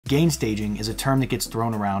Gain staging is a term that gets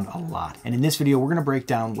thrown around a lot, and in this video we're going to break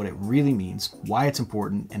down what it really means, why it's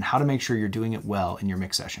important, and how to make sure you're doing it well in your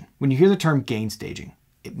mix session. When you hear the term gain staging,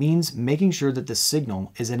 it means making sure that the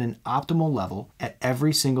signal is at an optimal level at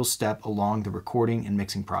every single step along the recording and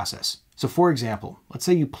mixing process. So for example, let's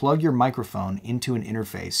say you plug your microphone into an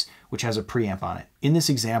interface which has a preamp on it. In this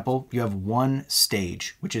example, you have one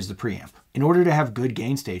stage, which is the preamp. In order to have good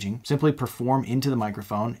gain staging, simply perform into the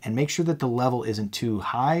microphone and make sure that the level isn't too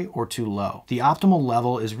high or too low. The optimal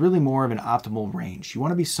level is really more of an optimal range. You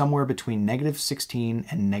want to be somewhere between -16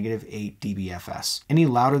 and -8 dBFS. Any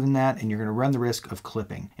louder than that and you're going to run the risk of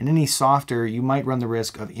clipping. And any softer, you might run the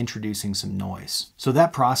risk of introducing some noise. So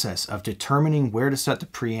that process of determining where to set the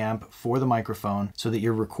preamp for the microphone so that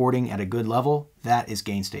you're recording at a good level, that is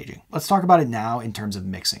gain staging. Let's talk about it now in terms of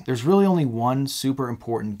mixing. There's really only one super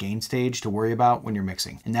important gain stage to worry about when you're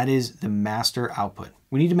mixing, and that is the master output.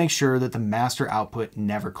 We need to make sure that the master output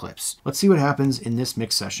never clips. Let's see what happens in this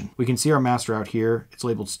mix session. We can see our master out here. It's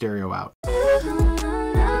labeled stereo out.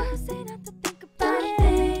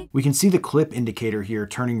 We can see the clip indicator here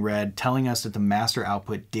turning red, telling us that the master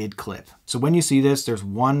output did clip. So when you see this, there's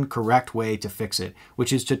one correct way to fix it,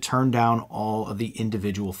 which is to turn down all of the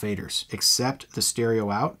individual faders, except the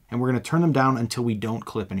stereo out, and we're going to turn them down until we don't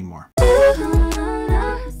clip anymore.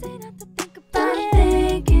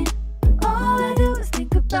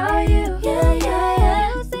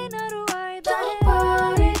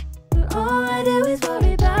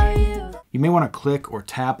 You may want to click or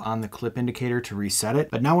tap on the clip indicator to reset it,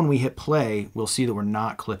 but now when we hit play, we'll see that we're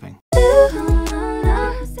not clipping.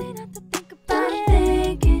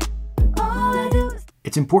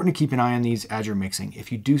 It's important to keep an eye on these as you're mixing.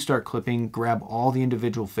 If you do start clipping, grab all the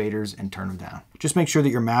individual faders and turn them down. Just make sure that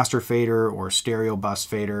your master fader or stereo bus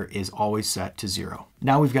fader is always set to 0.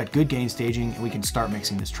 Now we've got good gain staging and we can start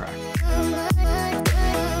mixing this track.